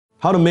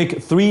How to make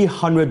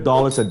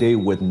 $300 a day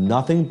with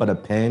nothing but a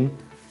pen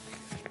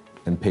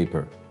and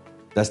paper.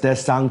 Does that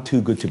sound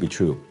too good to be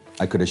true?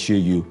 I could assure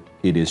you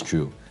it is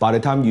true. By the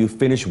time you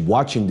finish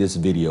watching this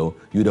video,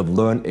 you'd have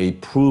learned a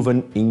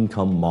proven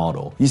income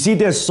model. You see,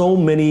 there's so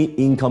many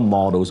income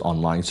models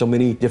online, so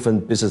many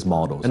different business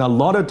models. And a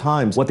lot of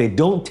times, what they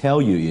don't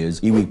tell you is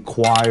it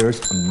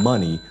requires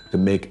money to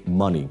make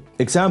money.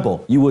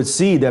 Example, you would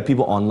see that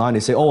people online, they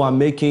say, oh, I'm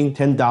making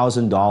 $10,000,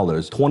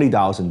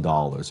 $20,000,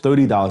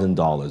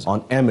 $30,000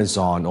 on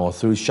Amazon or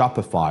through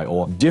Shopify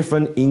or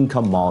different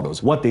income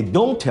models. What they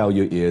don't tell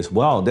you is,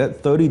 well,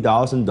 that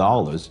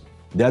 $30,000,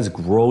 that's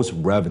gross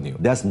revenue.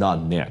 That's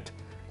not net.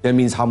 That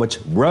means how much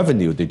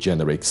revenue they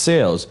generate,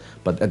 sales,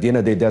 but at the end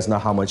of the day, that's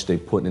not how much they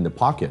put in the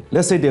pocket.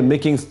 Let's say they're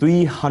making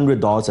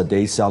 $300 a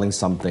day selling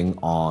something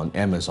on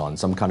Amazon,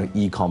 some kind of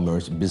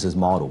e-commerce business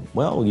model.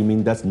 Well, you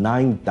mean that's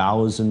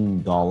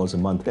 $9,000 a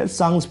month. That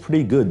sounds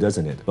pretty good,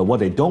 doesn't it? But what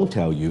they don't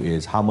tell you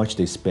is how much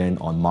they spend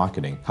on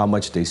marketing, how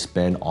much they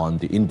spend on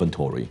the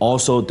inventory.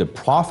 Also, the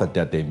profit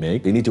that they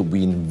make, they need to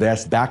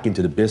reinvest back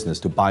into the business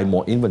to buy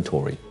more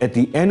inventory. At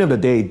the end of the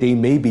day, they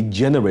may be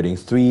generating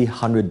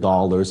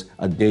 $300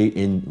 a day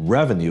in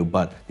revenue,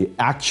 but the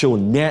actual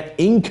net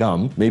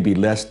income may be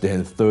less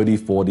than 30,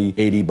 40,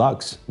 80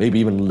 bucks, maybe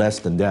even less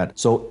than that.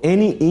 So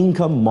any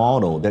income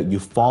model that you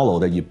follow,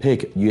 that you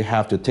pick, you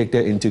have to take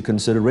that into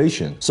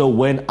consideration. So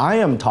when I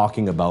am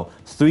talking about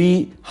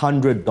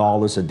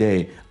 $300 a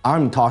day,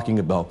 I'm talking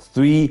about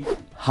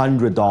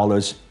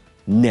 $300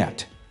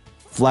 net.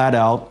 Flat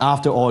out,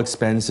 after all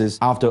expenses,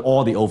 after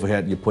all the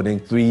overhead, you're putting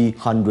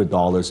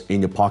 $300 in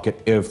your pocket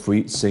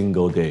every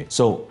single day.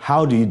 So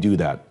how do you do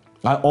that?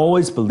 I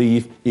always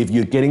believe if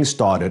you're getting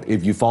started,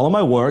 if you follow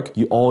my work,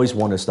 you always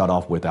want to start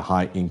off with a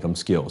high income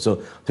skill.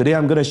 So today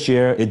I'm going to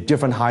share a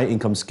different high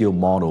income skill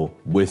model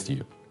with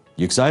you.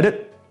 You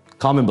excited?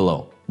 Comment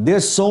below.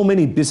 There's so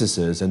many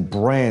businesses and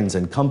brands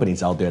and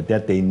companies out there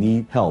that they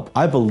need help.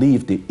 I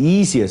believe the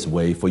easiest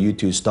way for you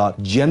to start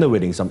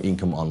generating some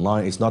income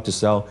online is not to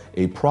sell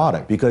a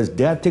product, because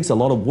that takes a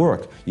lot of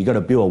work. You got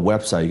to build a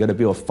website, you got to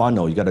build a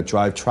funnel, you got to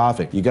drive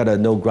traffic, you got to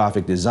know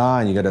graphic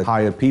design, you got to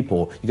hire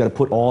people, you got to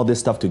put all this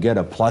stuff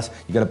together. Plus,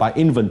 you got to buy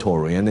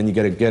inventory, and then you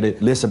got to get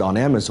it listed on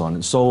Amazon,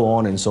 and so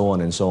on and so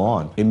on and so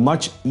on. A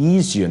much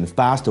easier and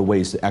faster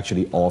way is to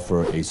actually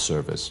offer a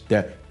service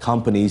that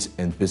companies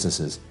and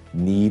businesses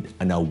need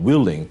and are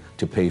willing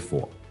to pay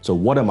for. So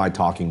what am I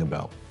talking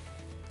about?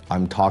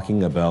 I'm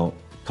talking about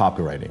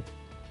copywriting.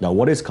 Now,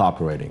 what is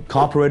copywriting?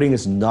 Copywriting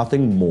is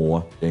nothing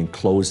more than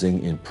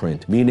closing in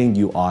print, meaning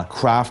you are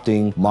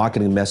crafting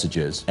marketing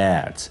messages,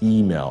 ads,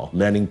 email,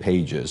 landing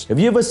pages. Have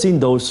you ever seen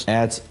those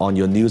ads on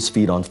your news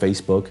feed on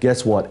Facebook?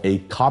 Guess what? A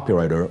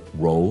copywriter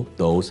wrote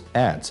those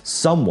ads.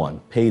 Someone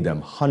paid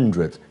them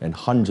hundreds and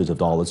hundreds of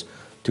dollars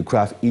to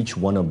craft each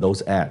one of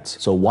those ads.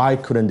 So why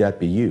couldn't that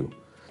be you?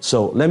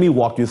 So let me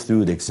walk you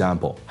through the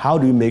example. How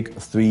do you make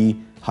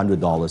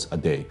 $300 a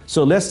day?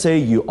 So let's say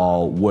you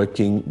are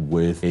working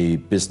with a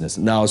business.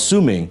 Now,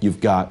 assuming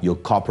you've got your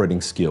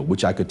copywriting skill,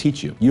 which I could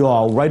teach you, you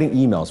are writing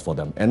emails for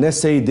them. And let's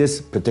say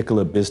this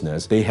particular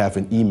business, they have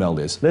an email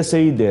list. Let's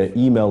say their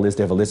email list,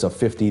 they have a list of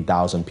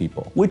 50,000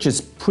 people, which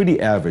is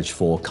pretty average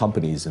for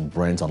companies and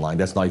brands online.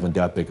 That's not even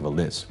that big of a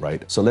list,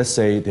 right? So let's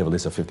say they have a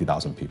list of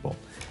 50,000 people.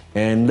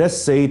 And let's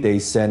say they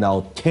send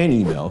out 10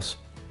 emails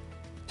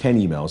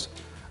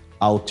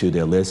out to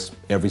their list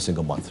every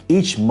single month.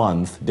 Each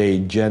month,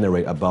 they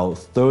generate about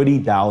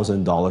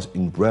 $30,000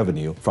 in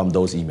revenue from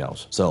those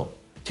emails. So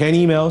 10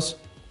 emails,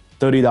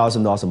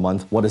 $30,000 a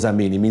month. What does that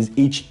mean? It means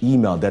each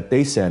email that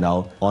they send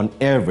out, on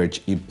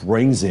average, it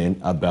brings in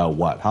about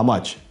what? How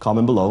much?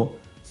 Comment below.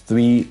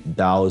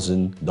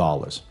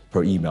 $3,000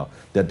 per email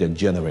that they're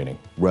generating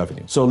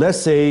revenue. So let's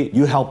say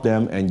you help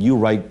them and you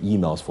write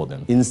emails for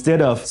them.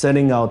 Instead of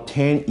sending out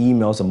 10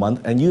 emails a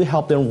month, and you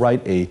help them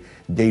write a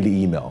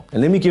daily email.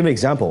 And let me give you an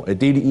example. A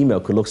daily email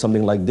could look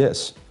something like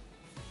this,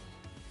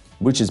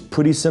 which is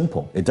pretty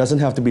simple. It doesn't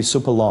have to be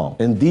super long.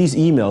 And these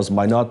emails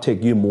might not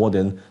take you more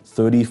than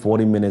 30,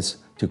 40 minutes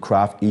to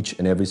craft each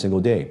and every single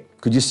day.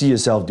 Could you see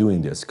yourself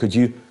doing this? Could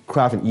you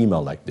craft an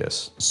email like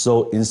this?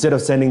 So instead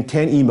of sending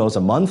 10 emails a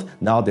month,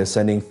 now they're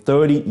sending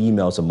 30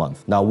 emails a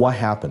month. Now what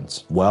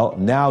happens? Well,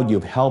 now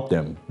you've helped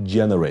them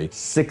generate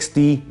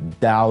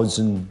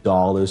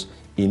 $60,000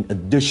 in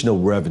additional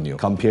revenue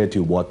compared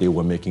to what they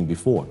were making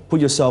before. Put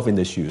yourself in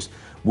their shoes.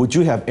 Would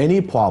you have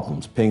any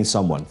problems paying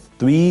someone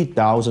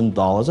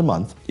 $3,000 a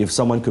month if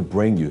someone could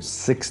bring you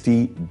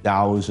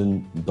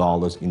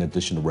 $60,000 in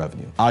additional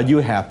revenue? Are you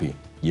happy?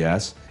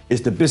 Yes.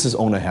 Is the business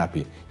owner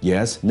happy?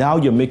 Yes. Now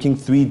you're making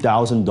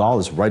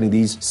 $3,000 writing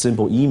these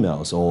simple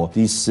emails or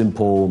these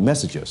simple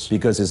messages,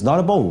 because it's not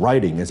about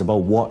writing, it's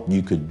about what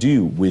you could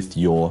do with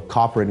your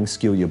copywriting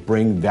skill. You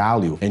bring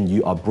value and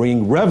you are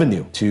bringing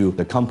revenue to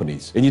the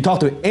companies. And you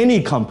talk to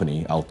any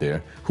company out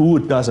there, who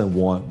doesn't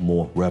want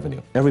more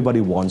revenue?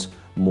 Everybody wants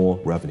more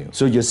revenue.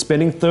 So you're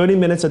spending 30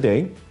 minutes a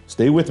day,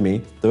 stay with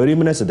me, 30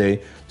 minutes a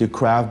day to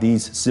craft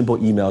these simple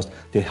emails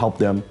to help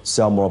them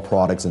sell more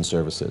products and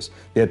services.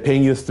 They're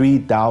paying you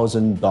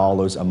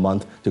 $3,000 a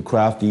month to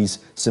craft these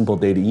simple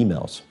daily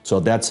emails. So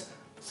that's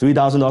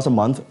 $3,000 a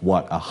month,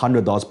 what,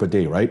 $100 per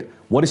day, right?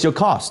 What is your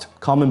cost?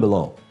 Comment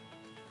below.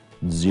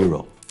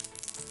 Zero.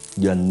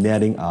 You're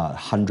netting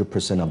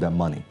 100% of that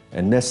money.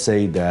 And let's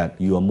say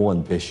that you are more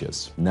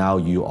ambitious. Now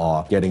you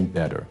are getting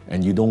better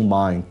and you don't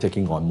mind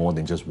taking on more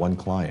than just one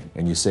client.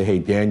 And you say, hey,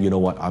 Dan, you know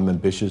what? I'm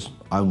ambitious.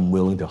 I'm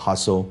willing to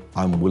hustle.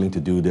 I'm willing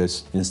to do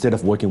this. Instead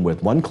of working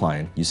with one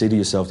client, you say to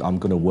yourself, I'm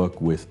going to work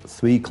with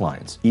 3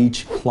 clients.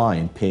 Each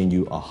client paying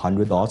you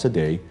 $100 a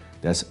day.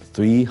 That's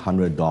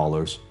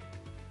 $300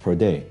 per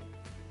day.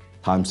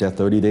 Times that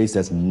 30 days,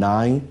 that's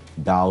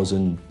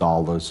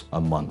 $9,000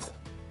 a month.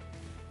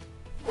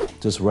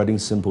 Just writing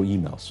simple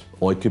emails,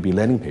 or it could be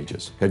landing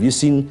pages. Have you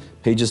seen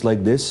pages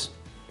like this?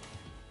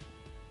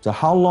 So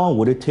how long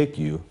would it take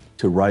you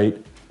to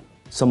write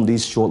some of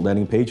these short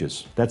landing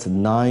pages? That's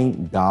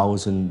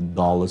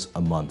 $9,000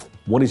 a month.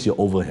 What is your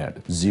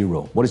overhead?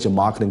 Zero. What is your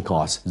marketing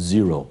cost?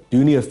 Zero. Do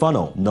you need a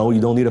funnel? No,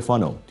 you don't need a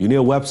funnel. Do you need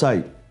a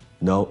website?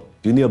 No.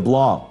 Do you need a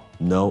blog?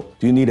 No.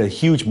 Do you need a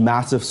huge,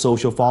 massive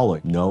social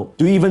following? No.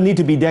 Do you even need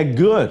to be that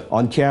good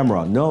on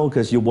camera? No,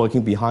 because you're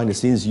working behind the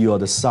scenes. You are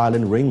the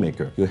silent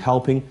rainmaker. You're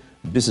helping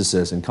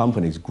businesses and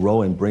companies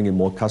grow and bring in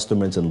more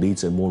customers and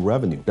leads and more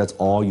revenue. That's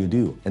all you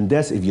do. And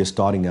that's if you're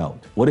starting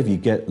out. What if you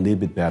get a little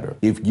bit better?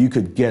 If you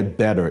could get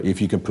better, if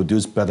you can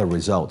produce better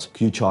results,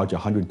 could you charge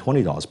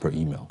 $120 per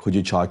email? Could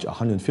you charge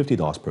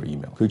 $150 per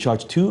email? Could you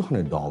charge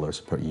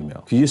 $200 per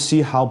email? Could you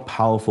see how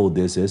powerful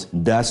this is?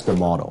 That's the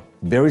model.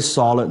 Very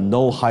solid,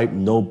 no hype,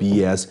 no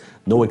BS,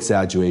 no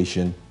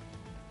exaggeration.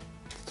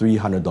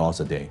 $300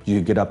 a day. You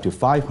can get up to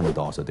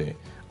 $500 a day,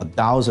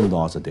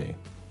 $1,000 a day.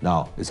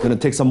 Now, it's gonna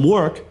take some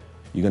work.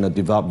 You're gonna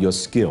develop your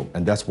skill,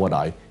 and that's what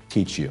I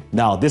teach you.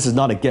 Now, this is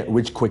not a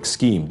get-rich-quick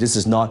scheme. This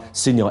is not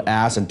sit in your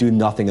ass and do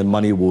nothing and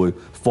money would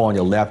fall on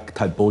your lap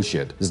type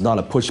bullshit. It's not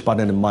a push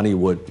button and money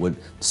would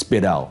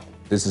spit out.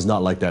 This is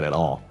not like that at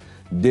all.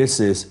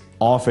 This is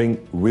offering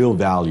real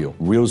value,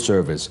 real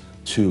service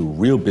to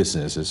real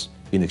businesses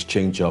in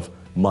exchange of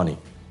money.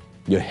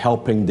 You're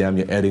helping them,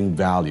 you're adding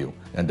value.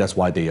 And that's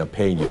why they are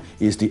paying you.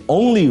 It's the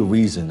only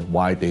reason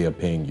why they are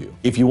paying you.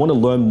 If you want to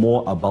learn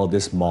more about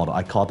this model,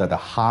 I call that the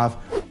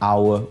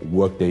half-hour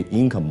workday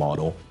income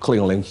model. Click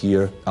on the link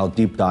here. I'll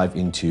deep dive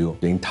into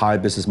the entire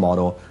business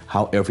model,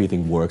 how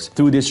everything works.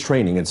 Through this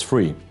training, it's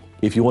free.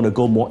 If you want to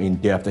go more in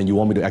depth and you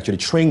want me to actually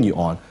train you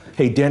on,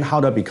 hey Dan, how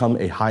do I become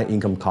a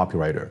high-income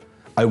copywriter?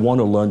 I want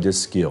to learn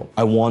this skill.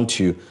 I want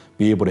to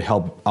be able to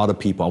help other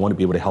people. I want to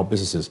be able to help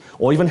businesses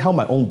or even help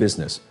my own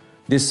business.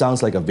 This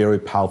sounds like a very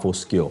powerful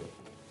skill.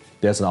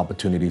 There's an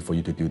opportunity for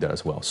you to do that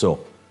as well.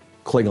 So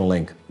click on the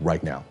link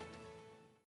right now.